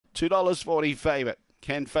$2.40 favourite.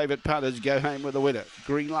 Can favourite punters go home with a winner?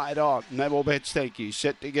 Green light on. No more bets, thank you.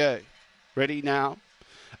 Set to go. Ready now.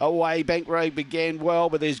 Away, Bank Road began well,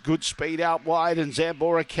 but there's good speed out wide, and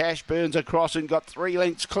Zambora Cash burns across and got 3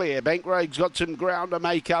 lengths clear. Bank Road's got some ground to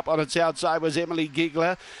make up. On its outside was Emily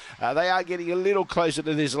Giggler. They are getting a little closer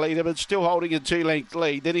to this leader, but still holding a 2-length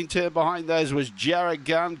lead. Then in turn behind those was Jarrah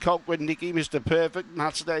Gunn, Colquitt Nicky, Mr. Perfect.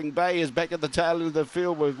 Mustang Bay is back at the tail of the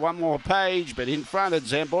field with one more page, but in front of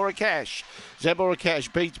Zambora Cash. Zambora Cash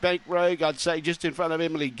beats Bank Road, I'd say just in front of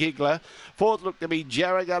Emily Giggler. Fourth looked to be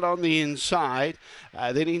Jarrah Gunn on the inside.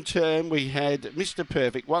 Then in turn we had Mr.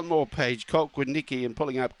 Perfect, one more page, Colquitt Nicky, and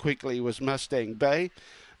pulling up quickly was Mustang Bay.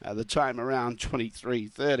 The time around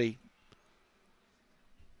 23:30.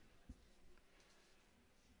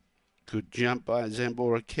 Good jump by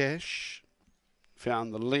Zambora Cash.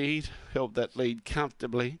 Found the lead, held that lead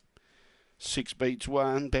comfortably. 6 beats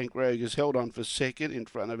 1. Bank Road has held on for second in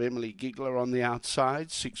front of Emily Giggler on the outside.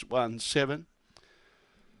 6-1-7.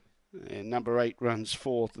 And number 8 runs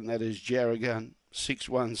fourth, and that is Jarrah Gunn.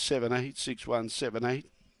 6-1-7-8. 6-1-7-8.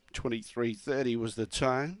 23:30 was the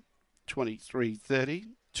time.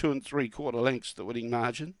 23:30. 2 3/4 lengths the winning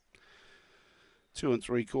margin. 2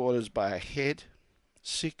 3/4 by a head.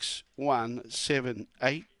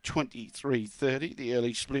 6-1-7-8, 23:30. The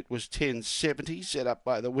early split was 10.70, set up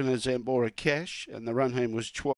by the winner Zambora Cash, and the run home was 12.